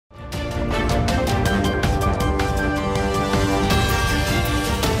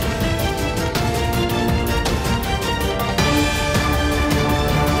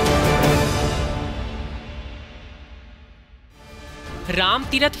राम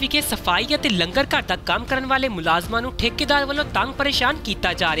तीरथ विखे सफाई ਅਤੇ ਲੰਗਰ ਘਰ ਦਾ ਕੰਮ ਕਰਨ ਵਾਲੇ ਮੁਲਾਜ਼ਮਾਂ ਨੂੰ ਠੇਕੇਦਾਰ ਵੱਲੋਂ ਤੰਗ ਪਰੇਸ਼ਾਨ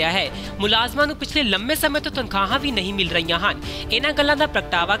ਕੀਤਾ ਜਾ ਰਿਹਾ ਹੈ। ਮੁਲਾਜ਼ਮਾਂ ਨੂੰ ਪਿਛਲੇ ਲੰਮੇ ਸਮੇਂ ਤੋਂ ਤਨਖਾਹਾਂ ਵੀ ਨਹੀਂ ਮਿਲ ਰਹੀਆਂ ਹਨ। ਇਹਨਾਂ ਗੱਲਾਂ ਦਾ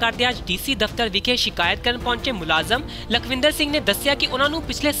ਪ੍ਰਗਟਾਵਾ ਕਰਦੇ ਅੱਜ ਡੀਸੀ ਦਫ਼ਤਰ ਵਿਖੇ ਸ਼ਿਕਾਇਤ ਕਰਨ ਪਹੁੰਚੇ ਮੁਲਾਜ਼ਮ ਲਖਵਿੰਦਰ ਸਿੰਘ ਨੇ ਦੱਸਿਆ ਕਿ ਉਹਨਾਂ ਨੂੰ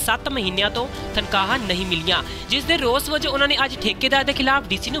ਪਿਛਲੇ 7 ਮਹੀਨਿਆਂ ਤੋਂ ਤਨਖਾਹਾਂ ਨਹੀਂ ਮਿਲੀਆਂ, ਜਿਸ ਦੇ ਰੋਸ ਵਜੋਂ ਉਹਨਾਂ ਨੇ ਅੱਜ ਠੇਕੇਦਾਰ ਦੇ ਖਿਲਾਫ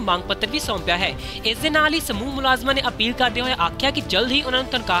ਡੀਸੀ ਨੂੰ ਮੰਗ ਪੱਤਰ ਵੀ ਸੌਂਪਿਆ ਹੈ। ਇਸ ਦੇ ਨਾਲ ਹੀ ਸਮੂਹ ਮੁਲਾਜ਼ਮਾਂ ਨੇ ਅਪੀਲ ਕਰਦੇ ਹੋਏ ਆਖਿਆ ਕਿ ਜਲਦ ਹੀ ਉਹਨਾਂ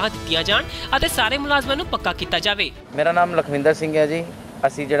ਨੂੰ ਤਨਖਾਹਾਂ ਦਿੱਤੀਆਂ ਜਾਣ ਅਤੇ ਸਾਰੇ ਮੁਲਾਜ਼ਮਾਂ ਨੂੰ ਪੱਕਾ ਕੀਤਾ ਜਾਵੇ। मेरा नाम लखविंदर सिंह है जी।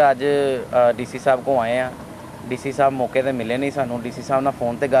 असी जो अज DC साहब को आए हैं, DC साहब मौके पर मिले नहीं, सानू DC साहब नाल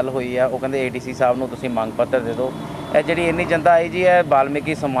फोन पर गल हुई है। वो कहते ADC साहब नूं तुसीं मंग पत्र दे दो। ये जी इन्नी जनता आई जी है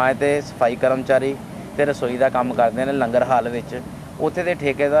वाल्मीकि समाज के सफाई कर्मचारी तो रसोई का काम करते हैं लंगर हाल में, उत्थे दे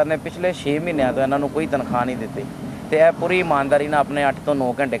ठेकेदार ने पिछले 6 महीनों तो इन्हों कोई तनख्वाह नहीं दी। तो यह पूरी ईमानदारी नाल अपने 8 ਤੋਂ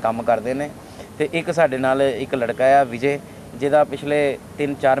 9 घंटे काम करते हैं। तो एक साडे नाल एक लड़का है विजय, जिहदा पिछले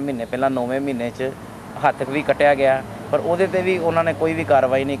 3-4 महीने पहला 9वें महीने हत्थ भी कटिया गया, पर वो भी उन्होंने कोई भी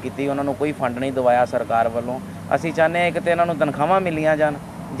कार्रवाई नहीं की, उन्होंने कोई फंड नहीं दवाया सरकार वालों। असी चाहते हैं कि तो इन्हों तनख्वाहां मिलियां जान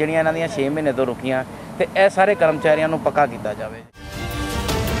जिहड़ियां इन्हां दियां 6 महीने तो रुकियां, तो यह सारे कर्मचारियों को पक्का किया जाए।